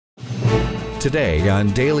Today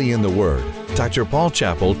on Daily in the Word, Dr. Paul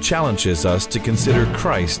Chappell challenges us to consider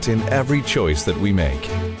Christ in every choice that we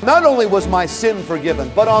make. Not only was my sin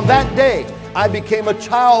forgiven, but on that day I became a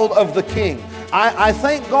child of the King. I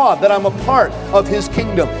thank God that I'm a part of His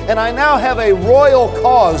kingdom, and I now have a royal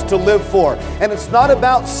cause to live for. And it's not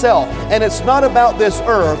about self, and it's not about this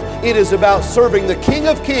earth. It is about serving the King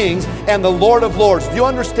of Kings and the Lord of Lords. Do you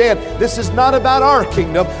understand? This is not about our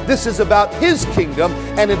kingdom. This is about His kingdom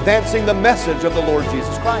and advancing the message of the Lord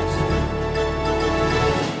Jesus Christ.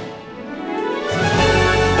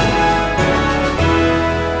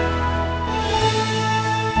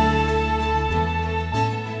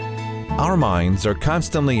 Our minds are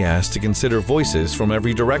constantly asked to consider voices from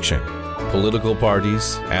every direction. Political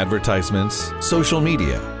parties, advertisements, social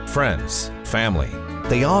media, friends, family.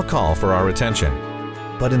 They all call for our attention.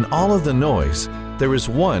 But in all of the noise, there is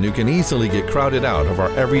one who can easily get crowded out of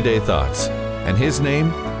our everyday thoughts, and His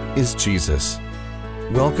name is Jesus.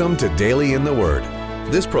 Welcome to Daily in the Word.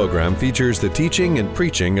 This program features the teaching and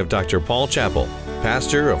preaching of Dr. Paul Chappell,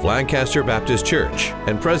 pastor of Lancaster Baptist Church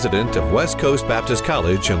and president of West Coast Baptist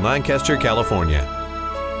College in Lancaster, California.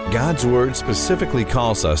 God's Word specifically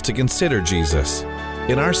calls us to consider Jesus.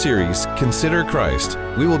 In our series, Consider Christ,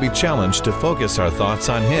 we will be challenged to focus our thoughts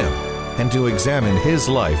on Him and to examine His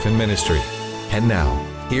life and ministry. And now,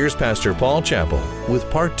 here's Pastor Paul Chappell with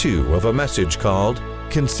part 2 of a message called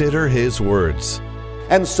Consider His Words.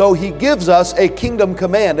 And so He gives us a kingdom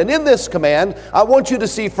command. And in this command, I want you to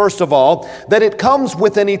see, first of all, that it comes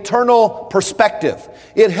with an eternal perspective.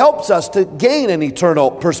 It helps us to gain an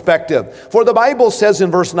eternal perspective. For the Bible says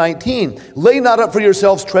in verse 19, "Lay not up for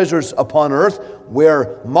yourselves treasures upon earth,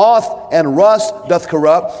 where moth and rust doth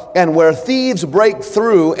corrupt, and where thieves break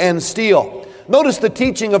through and steal." Notice the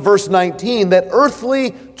teaching of verse 19, that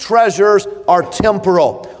earthly treasures are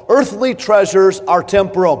temporal. Earthly treasures are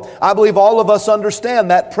temporal. I believe all of us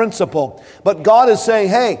understand that principle. But God is saying,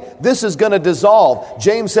 hey, this is going to dissolve.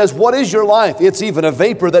 James says, what is your life? It's even a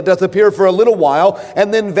vapor that doth appear for a little while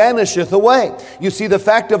and then vanisheth away. You see, the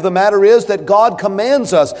fact of the matter is that God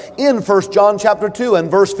commands us in 1 John chapter 2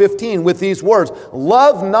 and verse 15 with these words,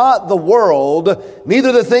 "Love not the world,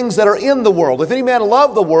 neither the things that are in the world. If any man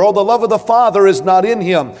love the world, the love of the Father is not in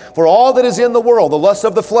him. For all that is in the world, the lust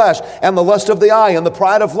of the flesh and the lust of the eye and the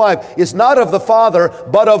pride of life, is not of the Father,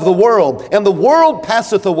 but of the world. And the world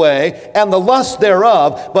passeth away, and the lust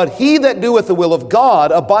thereof, but he that doeth the will of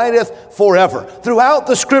God abideth forever." Throughout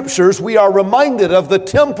the Scriptures, we are reminded of the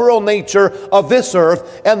temporal nature of this earth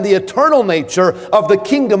and the eternal nature of the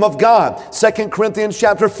kingdom of God. 2 Corinthians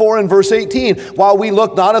chapter 4 and verse 18, "While we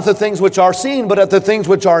look not at the things which are seen, but at the things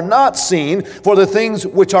which are not seen, for the things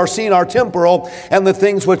which are seen are temporal, and the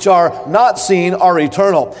things which are not seen are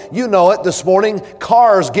eternal." You know it, this morning,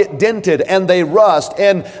 cars get dented and they rust,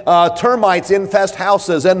 and termites infest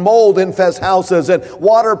houses, and mold infest houses, and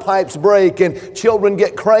water pipes break, and children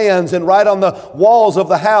get crayons and write on the walls of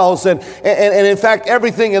the house, and in fact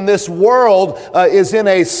everything in this world is in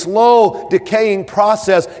a slow decaying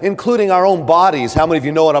process, including our own bodies. How many of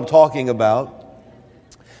you know what I'm talking about?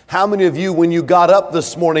 How many of you, when you got up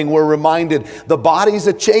this morning, were reminded the bodies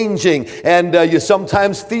are changing, and you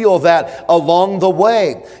sometimes feel that along the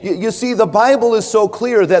way? You see, the Bible is so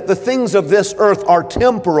clear that the things of this earth are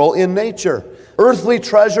temporal in nature. Earthly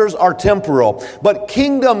treasures are temporal, but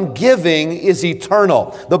kingdom giving is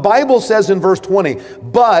eternal. The Bible says in verse 20,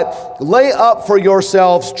 "But lay up for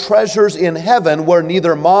yourselves treasures in heaven, where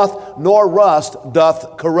neither moth nor rust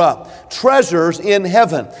doth corrupt." Treasures in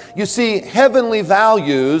heaven. You see, heavenly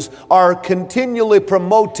values are continually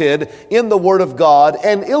promoted in the Word of God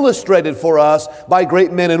and illustrated for us by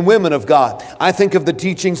great men and women of God. I think of the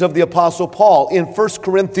teachings of the Apostle Paul in 1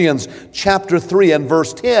 Corinthians chapter 3 and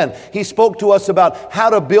verse 10. He spoke to us about how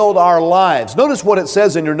to build our lives. Notice what it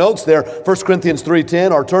says in your notes there, 1 Corinthians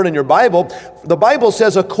 3:10, or turn in your Bible. The Bible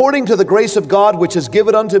says, "According to the grace of God which is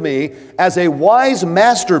given unto me, as a wise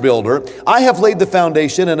master builder, I have laid the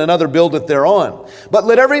foundation, and another buildeth thereon. But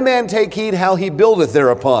let every man take heed how he buildeth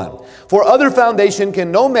thereupon. For other foundation can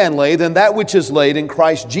no man lay than that which is laid in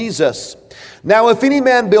Christ Jesus. Now if any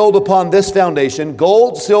man build upon this foundation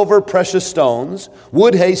gold, silver, precious stones,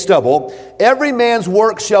 wood, hay, stubble, every man's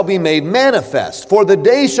work shall be made manifest. For the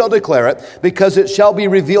day shall declare it, because it shall be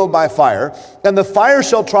revealed by fire. And the fire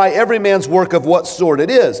shall try every man's work of what sort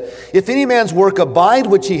it is. If any man's work abide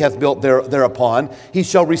which he hath built thereupon, he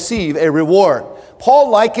shall receive a reward."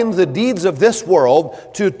 Paul likened the deeds of this world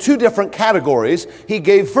to two different categories. He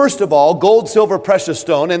gave, first of all, gold, silver, precious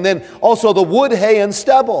stone, and then also the wood, hay, and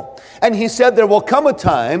stubble. And he said there will come a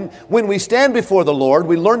time when we stand before the Lord.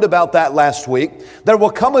 We learned about that last week. There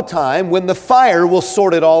will come a time when the fire will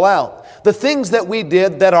sort it all out. The things that we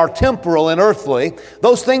did that are temporal and earthly,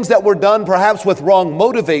 those things that were done perhaps with wrong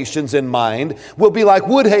motivations in mind, will be like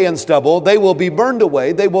wood, hay, and stubble. They will be burned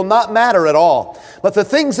away. They will not matter at all. But the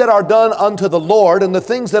things that are done unto the Lord and the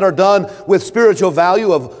things that are done with spiritual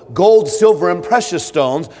value of gold, silver, and precious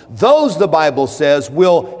stones, those, the Bible says,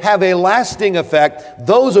 will have a lasting effect.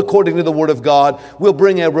 Those, according to the Word of God, will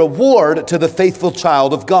bring a reward to the faithful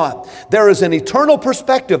child of God. There is an eternal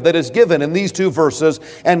perspective that is given in these two verses,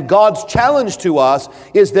 and God's challenge to us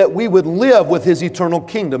is that we would live with His eternal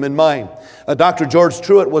kingdom in mind. Dr. George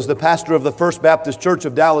Truett was the pastor of the First Baptist Church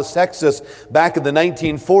of Dallas, Texas, back in the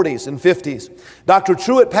 1940s and 50s. Dr.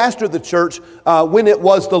 Truett pastored the church when it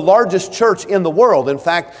was the largest church in the world. In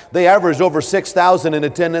fact, they averaged over 6,000 in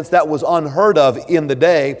attendance. That was unheard of in the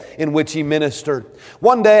day in which he ministered.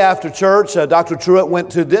 One day after church, Dr. Truett went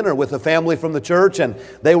to dinner with a family from the church, and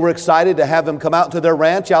they were excited to have him come out to their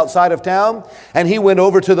ranch outside of town. And he went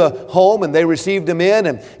over to the home, and they received him in,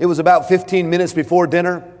 and it was about 15 minutes before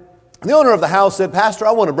dinner. The owner of the house said, "Pastor,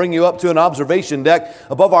 I want to bring you up to an observation deck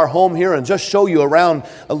above our home here and just show you around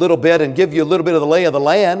a little bit and give you a little bit of the lay of the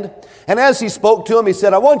land." And as he spoke to him, he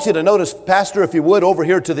said, "I want you to notice, Pastor, if you would, over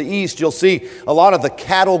here to the east, you'll see a lot of the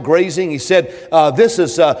cattle grazing." He said, "This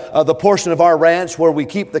is the portion of our ranch where we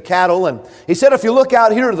keep the cattle." And he said, "If you look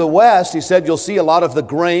out here to the west," he said, "you'll see a lot of the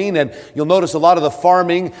grain, and you'll notice a lot of the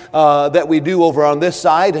farming that we do over on this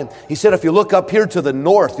side." And he said, "If you look up here to the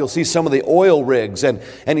north, you'll see some of the oil rigs." And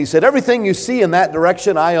he said, "Everything you see in that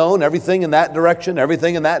direction, I own. Everything in that direction,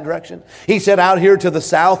 everything in that direction." He said, "Out here to the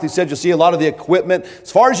south," he said, "you'll see a lot of the equipment. As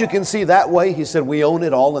far as you can see that way," he said, "we own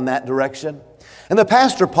it all in that direction." And the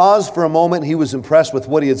pastor paused for a moment. He was impressed with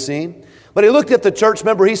what he had seen. But he looked at the church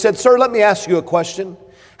member. He said, "Sir, let me ask you a question.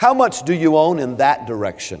 How much do you own in that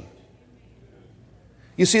direction?"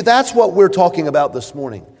 You see, that's what we're talking about this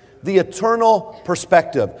morning. The eternal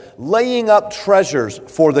perspective, laying up treasures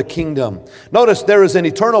for the kingdom. Notice there is an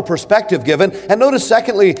eternal perspective given, and notice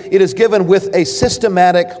secondly, it is given with a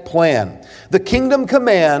systematic plan. The kingdom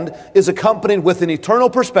command is accompanied with an eternal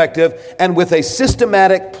perspective and with a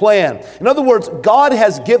systematic plan. In other words, God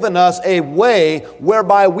has given us a way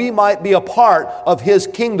whereby we might be a part of His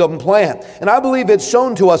kingdom plan. And I believe it's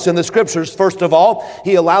shown to us in the Scriptures. First of all,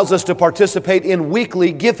 He allows us to participate in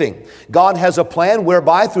weekly giving. God has a plan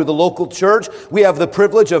whereby through the local church, we have the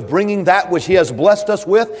privilege of bringing that which He has blessed us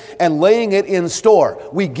with and laying it in store.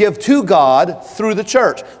 We give to God through the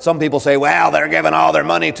church. Some people say, "Well, they're giving all their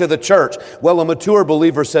money to the church." Well, a mature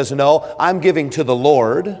believer says, "No, I'm giving to the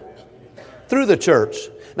Lord through the church."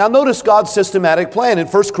 Now notice God's systematic plan in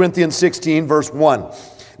 1 Corinthians 16, verse 1.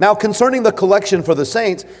 "Now concerning the collection for the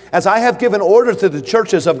saints, as I have given order to the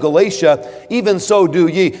churches of Galatia, even so do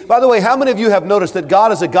ye." By the way, how many of you have noticed that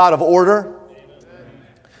God is a God of order?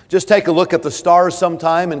 Just take a look at the stars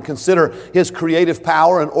sometime and consider His creative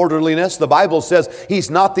power and orderliness. The Bible says He's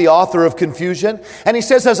not the author of confusion. And He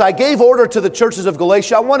says, "As I gave order to the churches of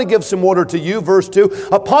Galatia, I want to give some order to you." Verse 2,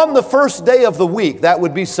 "Upon the first day of the week," that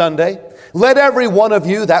would be Sunday, "let every one of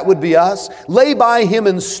you," that would be us, "lay by him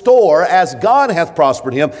in store as God hath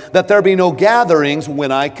prospered him, that there be no gatherings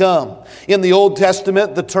when I come." In the Old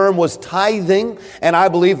Testament, the term was tithing, and I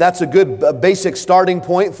believe that's a good basic starting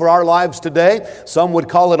point for our lives today. Some would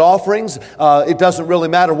call it offerings. It doesn't really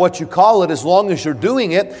matter what you call it as long as you're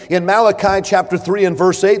doing it. In Malachi chapter 3 and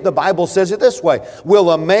verse 8, the Bible says it this way, "Will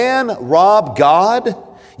a man rob God?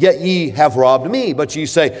 Yet ye have robbed me. But ye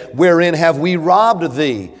say, wherein have we robbed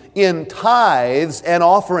thee? In tithes and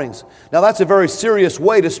offerings." Now that's a very serious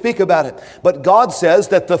way to speak about it. But God says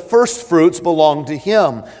that the first fruits belong to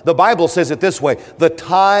Him. The Bible says it this way, "The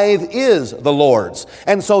tithe is the Lord's."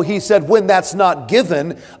 And so He said when that's not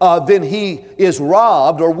given, then He is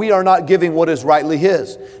robbed, or we are not giving what is rightly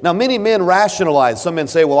His. Now many men rationalize. Some men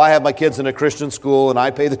say, "Well, I have my kids in a Christian school and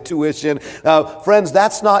I pay the tuition." Friends,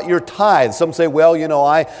 that's not your tithe. Some say, "Well, you know,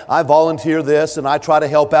 I volunteer this and I try to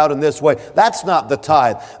help out in this way." That's not the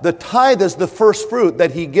tithe. The tithe is the first fruit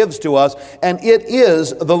that He gives to us, and it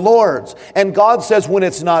is the Lord's. And God says when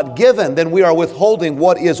it's not given, then we are withholding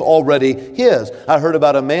what is already His. I heard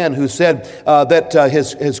about a man who said that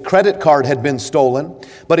his credit card had been stolen,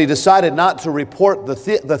 but he decided not to report the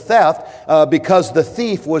theft because the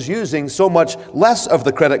thief was using so much less of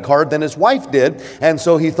the credit card than his wife did, and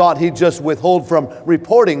so he thought he'd just withhold from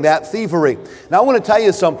reporting that thievery. Now I want to tell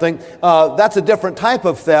you something, that's a different type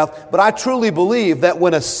of theft, but I truly believe that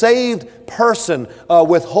when a saved person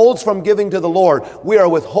withholds from giving to the Lord, we are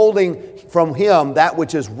withholding from Him that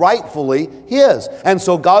which is rightfully His. And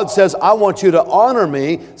so God says, I want you to honor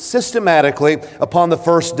me systematically upon the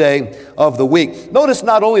first day of the week. Notice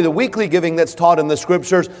not only the weekly giving that's taught in the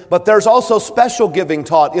Scriptures, but there's also special giving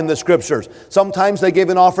taught in the Scriptures. Sometimes they gave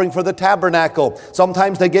an offering for the tabernacle.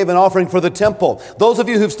 Sometimes they gave an offering for the temple. Those of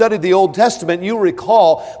you who've studied the Old Testament, you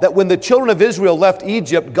recall that when the children of Israel left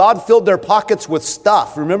Egypt, God filled their pockets with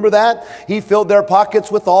stuff. Remember that? He filled their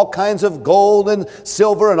pockets with all kinds of gold and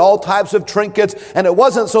silver and all types of trinkets. And it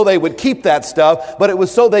wasn't so they would keep that stuff, but it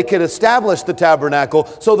was so they could establish the tabernacle,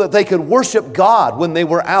 so that they could worship God when they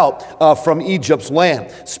were out from Egypt's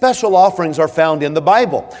land. Special offerings are found in the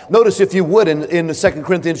Bible. Notice, if you would, in 2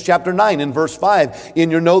 Corinthians chapter 9, in verse 5,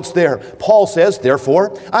 in your notes there, Paul says,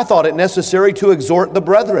 therefore, I thought it necessary to exhort the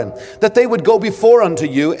brethren, that they would go before unto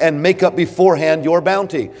you and make up beforehand your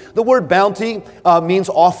bounty. The word bounty means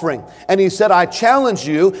offering. And he said, I challenge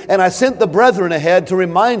you, and I sent the brethren ahead to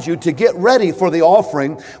remind you to get ready for the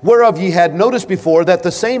offering, whereof ye had noticed before, that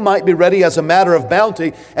the same might be ready as a matter of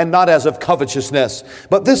bounty, and not as of covetousness.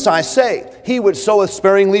 But this I say, he which soweth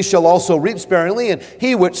sparingly shall also reap sparingly, and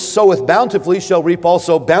he which soweth bountifully shall reap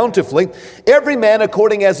also bountifully. Every man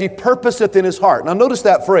according as he purposeth in his heart. Now notice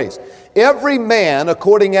that phrase. Every man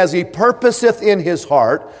according as he purposeth in his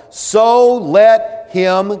heart, so let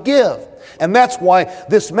him give. And that's why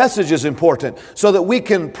this message is important, so that we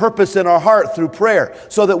can purpose in our heart through prayer,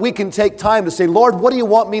 so that we can take time to say, Lord, what do you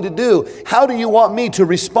want me to do? How do you want me to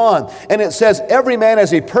respond? And it says, every man as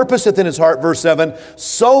he purposeth in his heart, verse 7,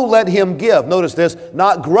 so let him give. Notice this,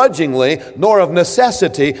 not grudgingly, nor of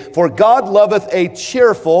necessity, for God loveth a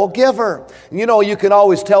cheerful giver. You know, you can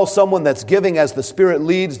always tell someone that's giving as the Spirit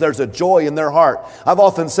leads. There's a joy in their heart. I've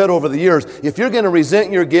often said over the years, if you're going to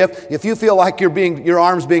resent your gift, if you feel like your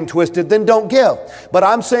arm's being twisted, then don't give. But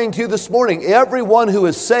I'm saying to you this morning, everyone who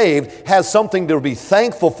is saved has something to be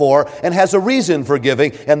thankful for and has a reason for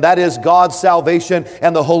giving, and that is God's salvation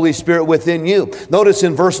and the Holy Spirit within you. Notice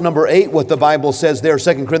in verse number 8 what the Bible says there,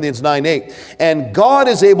 2 Corinthians 9:8. And God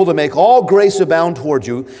is able to make all grace abound toward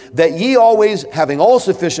you, that ye always, having all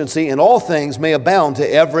sufficiency in all things, may abound to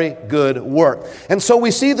every good work. And so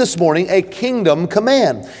we see this morning a kingdom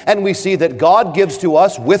command, and we see that God gives to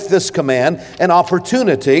us with this command an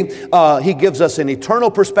opportunity. He gives us an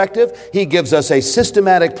eternal perspective. He gives us a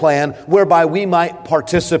systematic plan whereby we might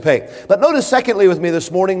participate. But notice secondly with me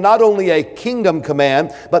this morning, not only a kingdom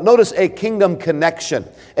command, but notice a kingdom connection.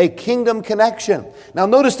 A kingdom connection. Now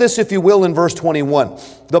notice this, if you will, in verse 21.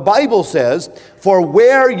 The Bible says, for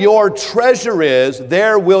where your treasure is,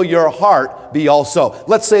 there will your heart be also.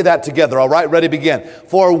 Let's say that together, all right? Ready, begin.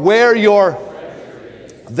 For where your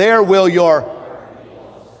treasure is, there will your.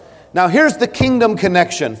 Now here's the kingdom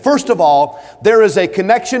connection. First of all, there is a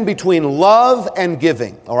connection between love and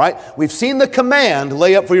giving, all right? We've seen the command,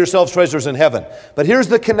 lay up for yourselves treasures in heaven. But here's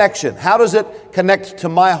the connection. How does it connect to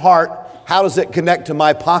my heart? How does it connect to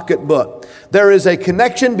my pocketbook? There is a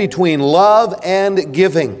connection between love and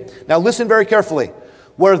giving. Now listen very carefully.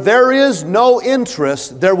 Where there is no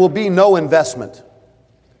interest, there will be no investment.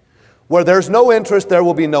 Where there's no interest, there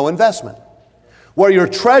will be no investment. Where your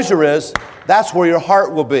treasure is, that's where your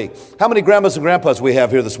heart will be. How many grandmas and grandpas we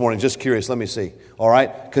have here this morning? Just curious, let me see. All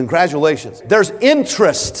right, congratulations. There's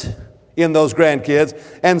interest in those grandkids,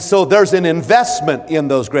 and so there's an investment in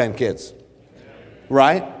those grandkids.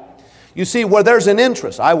 Right? You see, where there's an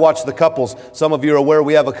interest. I watch the couples. Some of you are aware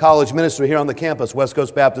we have a college ministry here on the campus, West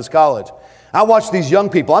Coast Baptist College. I watch these young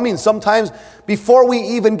people. I mean, sometimes before we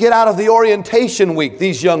even get out of the orientation week,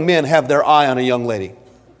 these young men have their eye on a young lady.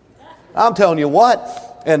 I'm telling you what.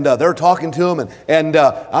 And they're talking to them.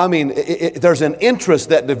 There's an interest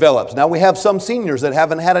that develops. Now, we have some seniors that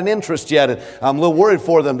haven't had an interest yet. And I'm a little worried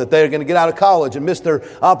for them that they're going to get out of college and miss their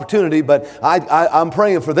opportunity. But I'm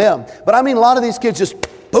praying for them. But I mean, a lot of these kids just,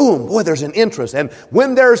 boom, boy, there's an interest. And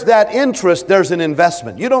when there's that interest, there's an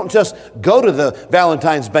investment. You don't just go to the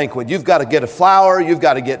Valentine's banquet. You've got to get a flower. You've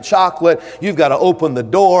got to get chocolate. You've got to open the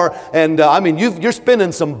door. And you're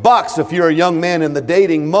spending some bucks if you're a young man in the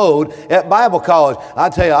dating mode at Bible college. I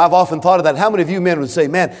tell you, I've often thought of that. How many of you men would say,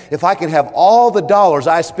 man, if I could have all the dollars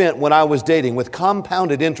I spent when I was dating with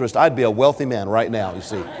compounded interest, I'd be a wealthy man right now, you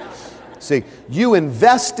see. See, you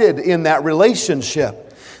invested in that relationship.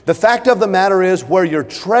 The fact of the matter is, where your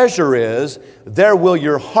treasure is, there will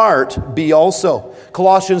your heart be also.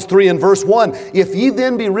 Colossians 3 and verse 1, if ye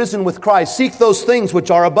then be risen with Christ, seek those things which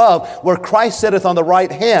are above, where Christ sitteth on the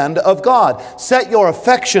right hand of God. Set your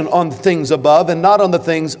affection on things above and not on the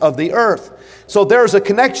things of the earth. So there's a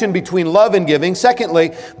connection between love and giving.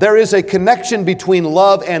 Secondly, there is a connection between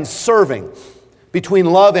love and serving. between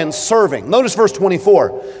love and serving. Notice verse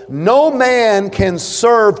 24. No man can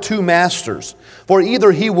serve two masters, for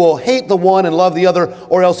either he will hate the one and love the other,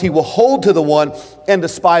 or else he will hold to the one and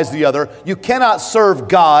despise the other. You cannot serve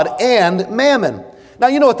God and mammon. Now,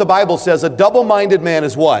 you know what the Bible says. A double-minded man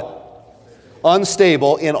is what?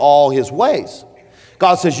 Unstable in all his ways.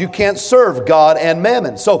 God says you can't serve God and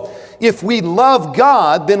mammon. So if we love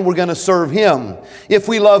God, then we're going to serve Him. If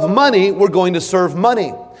we love money, we're going to serve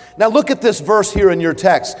money. Now look at this verse here in your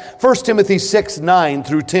text. 1 Timothy 6, 9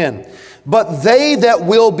 through 10. But they that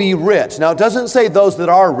will be rich. Now it doesn't say those that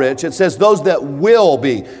are rich. It says those that will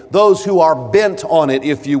be. Those who are bent on it,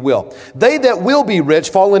 if you will. They that will be rich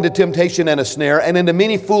fall into temptation and a snare, and into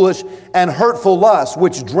many foolish and hurtful lusts,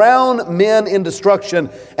 which drown men in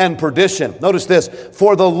destruction and perdition. Notice this.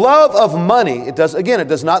 For the love of money, it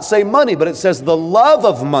does not say money, but it says the love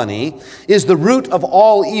of money is the root of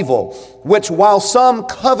all evil, which while some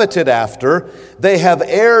coveted after, they have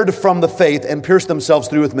erred from the faith and pierced themselves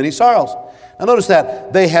through with many sorrows. Now notice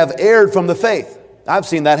that. They have erred from the faith. I've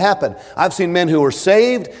seen that happen. I've seen men who are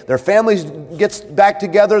saved, their families get back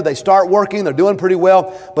together, they start working, they're doing pretty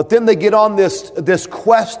well, but then they get on this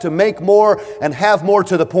quest to make more and have more,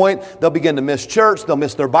 to the point they'll begin to miss church, they'll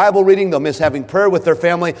miss their Bible reading, they'll miss having prayer with their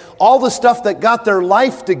family, all the stuff that got their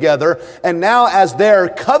life together, and now as they're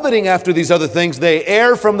coveting after these other things, they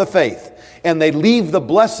err from the faith and they leave the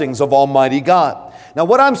blessings of Almighty God. Now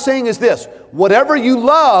what I'm saying is this. Whatever you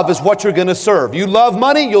love is what you're going to serve. You love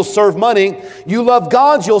money, you'll serve money. You love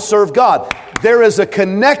God, you'll serve God. There is a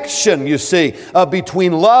connection, you see,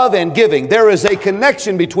 between love and giving. There is a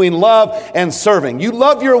connection between love and serving. You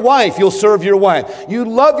love your wife, you'll serve your wife. You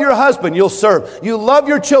love your husband, you'll serve. You love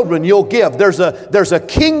your children, you'll give. There's a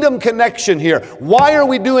kingdom connection here. Why are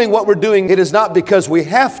we doing what we're doing? It is not because we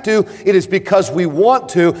have to. It is because we want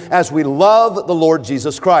to, as we love the Lord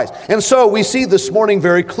Jesus Christ. And so we see this morning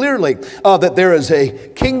very clearly that there is a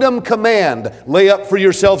kingdom command. Lay up for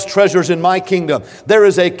yourselves treasures in my kingdom. There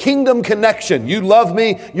is a kingdom connection. You love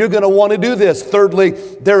me, you're going to want to do this. Thirdly,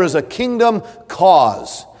 there is a kingdom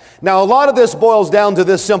cause. Now, a lot of this boils down to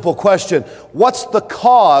this simple question. What's the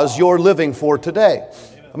cause you're living for today?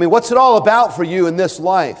 I mean, what's it all about for you in this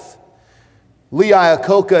life? Lee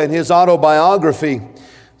Iacocca, in his autobiography,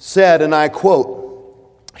 said, and I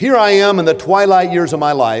quote, "Here I am in the twilight years of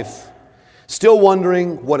my life, still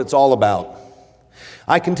wondering what it's all about.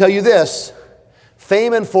 I can tell you this,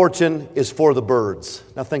 fame and fortune is for the birds."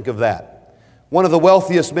 Now think of that. One of the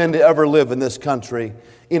wealthiest men to ever live in this country,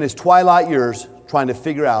 in his twilight years, trying to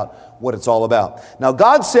figure out what it's all about. Now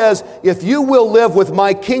God says, if you will live with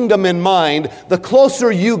my kingdom in mind, the closer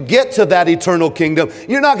you get to that eternal kingdom,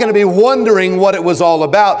 you're not going to be wondering what it was all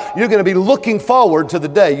about. You're going to be looking forward to the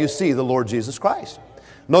day you see the Lord Jesus Christ.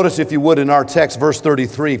 Notice, if you would, in our text, verse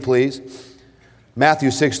 33, please. Matthew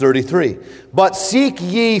 6:33. But seek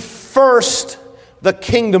ye first the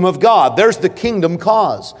kingdom of God. There's the kingdom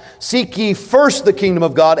cause. Seek ye first the kingdom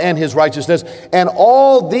of God and His righteousness, and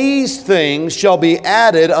all these things shall be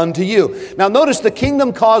added unto you. Now notice the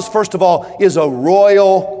kingdom cause, first of all, is a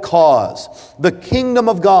royal cause. The kingdom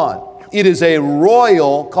of God, it is a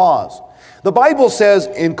royal cause. The Bible says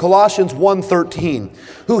in Colossians 1:13,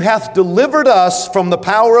 who hath delivered us from the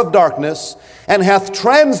power of darkness and hath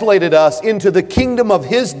translated us into the kingdom of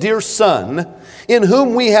His dear Son, in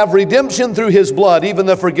whom we have redemption through His blood, even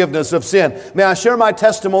the forgiveness of sin. May I share my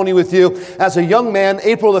testimony with you? As a young man,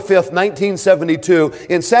 April the 5th, 1972,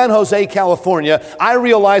 in San Jose, California, I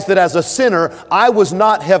realized that as a sinner, I was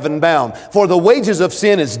not heaven bound. For the wages of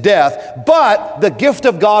sin is death, but the gift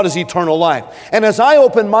of God is eternal life. And as I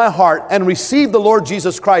opened my heart and received the Lord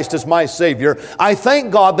Jesus Christ as my Savior, I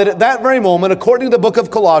thank God that at that very moment, according to the book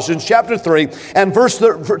of Colossians, chapter 3, and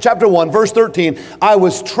chapter 1, verse 13, I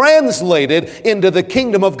was translated into the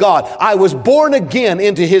kingdom of God. I was born again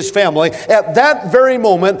into His family. At that very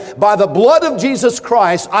moment, by the blood of Jesus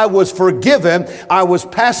Christ, I was forgiven. I was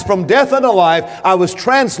passed from death unto life. I was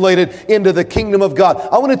translated into the kingdom of God.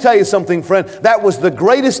 I want to tell you something, friend. That was the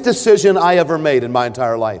greatest decision I ever made in my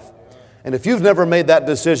entire life. And if you've never made that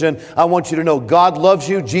decision, I want you to know God loves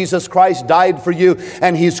you. Jesus Christ died for you,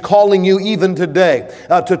 and He's calling you even today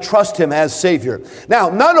to trust Him as Savior. Now,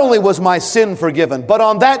 not only was my sin forgiven, but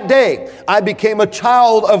on that day, I became a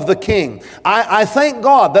child of the King. I thank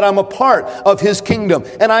God that I'm a part of His kingdom,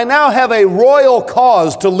 and I now have a royal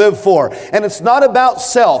cause to live for. And it's not about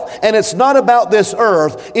self, and it's not about this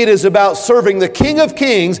earth. It is about serving the King of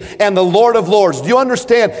Kings and the Lord of Lords. Do you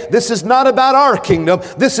understand? This is not about our kingdom.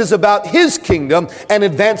 This is about His kingdom and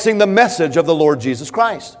advancing the message of the Lord Jesus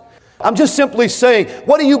Christ. I'm just simply saying,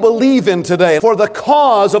 what do you believe in today for the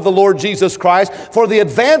cause of the Lord Jesus Christ, for the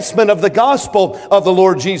advancement of the gospel of the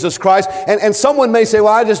Lord Jesus Christ? And someone may say,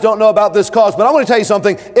 well, I just don't know about this cause. But I want to tell you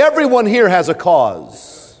something. Everyone here has a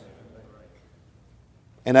cause.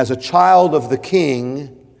 And as a child of the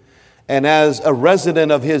King, and as a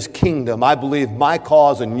resident of His kingdom, I believe my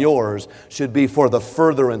cause and yours should be for the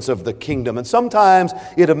furtherance of the kingdom. And sometimes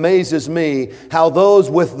it amazes me how those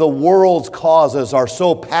with the world's causes are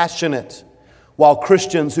so passionate, while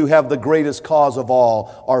Christians who have the greatest cause of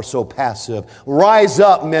all are so passive. Rise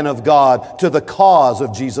up, men of God, to the cause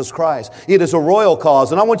of Jesus Christ. It is a royal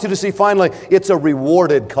cause. And I want you to see finally, it's a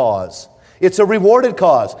rewarded cause. It's a rewarded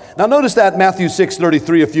cause. Now notice that Matthew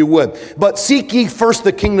 6:33, if you would. But seek ye first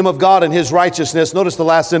the kingdom of God and His righteousness. Notice the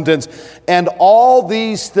last sentence. And all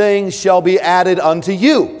these things shall be added unto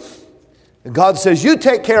you. God says, you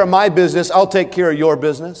take care of my business, I'll take care of your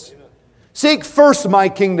business. Seek first my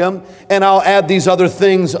kingdom, and I'll add these other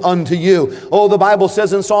things unto you. Oh, the Bible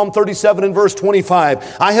says in Psalm 37 and verse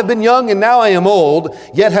 25, I have been young and now I am old,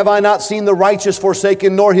 yet have I not seen the righteous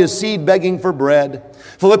forsaken, nor his seed begging for bread.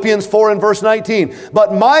 Philippians 4 and verse 19,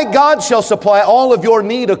 but my God shall supply all of your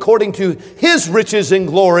need according to His riches in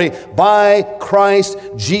glory by Christ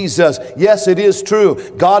Jesus. Yes, it is true.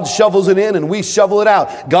 God shovels it in and we shovel it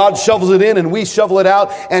out. God shovels it in and we shovel it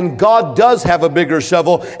out. And God does have a bigger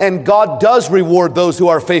shovel, and God does reward those who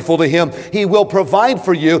are faithful to Him. He will provide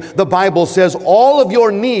for you, the Bible says, all of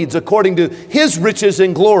your needs according to His riches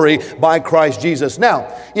in glory by Christ Jesus.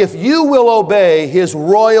 Now, if you will obey His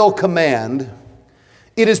royal command,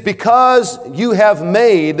 it is because you have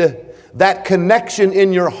made that connection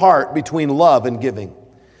in your heart between love and giving.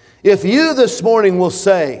 If you this morning will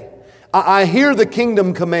say, I hear the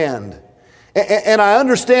kingdom command, and I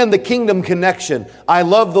understand the kingdom connection, I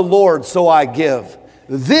love the Lord, so I give,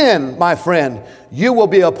 then, my friend, you will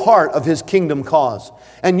be a part of His kingdom cause.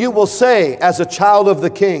 And you will say, as a child of the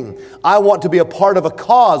King, I want to be a part of a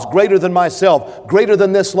cause greater than myself, greater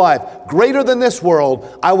than this life, greater than this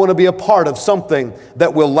world. I want to be a part of something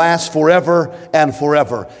that will last forever and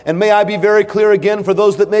forever. And may I be very clear again for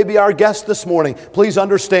those that may be our guests this morning, please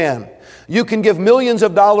understand, you can give millions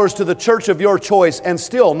of dollars to the church of your choice and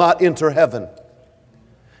still not enter heaven.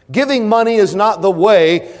 Giving money is not the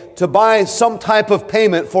way to buy some type of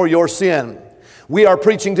payment for your sin. We are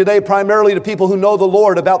preaching today primarily to people who know the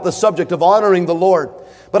Lord about the subject of honoring the Lord.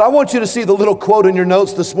 But I want you to see the little quote in your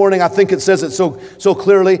notes this morning. I think it says it so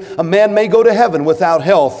clearly. A man may go to heaven without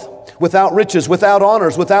health, without riches, without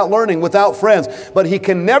honors, without learning, without friends, but he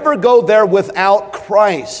can never go there without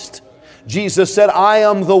Christ. Jesus said, I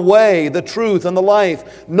am the way, the truth, and the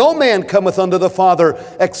life. No man cometh unto the Father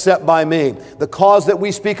except by me. The cause that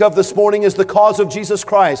we speak of this morning is the cause of Jesus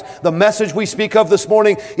Christ. The message we speak of this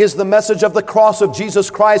morning is the message of the cross of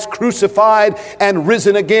Jesus Christ, crucified and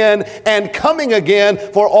risen again and coming again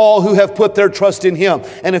for all who have put their trust in Him.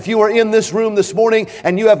 And if you are in this room this morning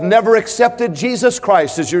and you have never accepted Jesus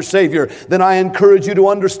Christ as your Savior, then I encourage you to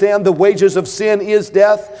understand the wages of sin is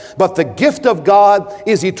death, but the gift of God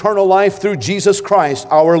is eternal life through Jesus Christ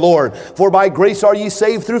our Lord. For by grace are ye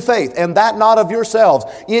saved through faith, and that not of yourselves.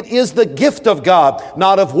 It is the gift of God,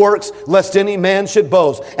 not of works, lest any man should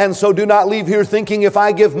boast. And so do not leave here thinking, if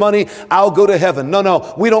I give money, I'll go to heaven.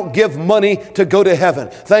 No, we don't give money to go to heaven.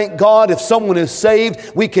 Thank God if someone is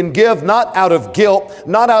saved, we can give not out of guilt,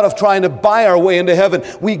 not out of trying to buy our way into heaven.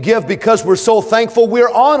 We give because we're so thankful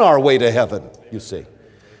we're on our way to heaven, you see.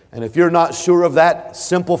 And if you're not sure of that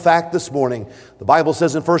simple fact this morning, the Bible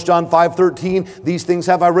says in 1 John 5:13, these things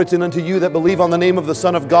have I written unto you that believe on the name of the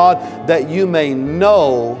Son of God, that you may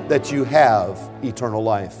know that you have eternal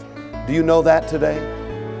life. Do you know that today?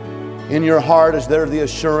 In your heart, is there the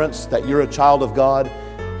assurance that you're a child of God,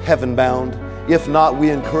 heaven-bound? If not, we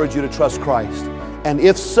encourage you to trust Christ. And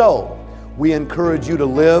if so, we encourage you to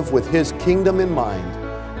live with His kingdom in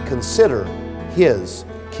mind. Consider His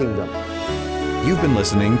kingdom. You've been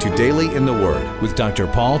listening to Daily in the Word with Dr.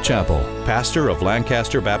 Paul Chappell, pastor of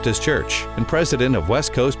Lancaster Baptist Church and president of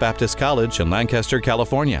West Coast Baptist College in Lancaster,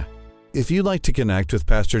 California. If you'd like to connect with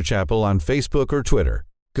Pastor Chappell on Facebook or Twitter,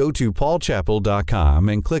 go to paulchappell.com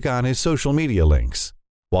and click on his social media links.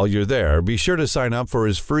 While you're there, be sure to sign up for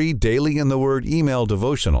his free Daily in the Word email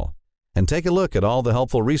devotional and take a look at all the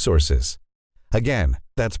helpful resources. Again,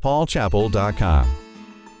 that's paulchappell.com.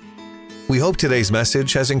 We hope today's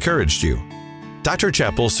message has encouraged you. Dr.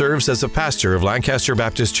 Chappell serves as a pastor of Lancaster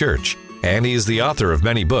Baptist Church, and he is the author of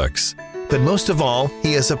many books. But most of all,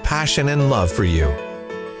 he has a passion and love for you.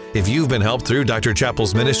 If you've been helped through Dr.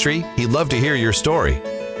 Chappell's ministry, he'd love to hear your story.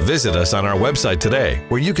 Visit us on our website today,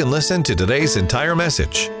 where you can listen to today's entire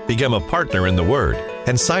message, become a partner in the Word,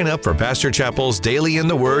 and sign up for Pastor Chappell's Daily in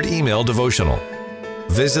the Word email devotional.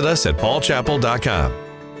 Visit us at paulchappell.com.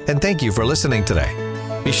 And thank you for listening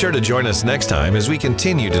today. Be sure to join us next time as we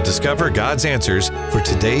continue to discover God's answers for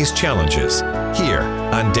today's challenges here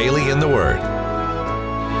on Daily in the Word.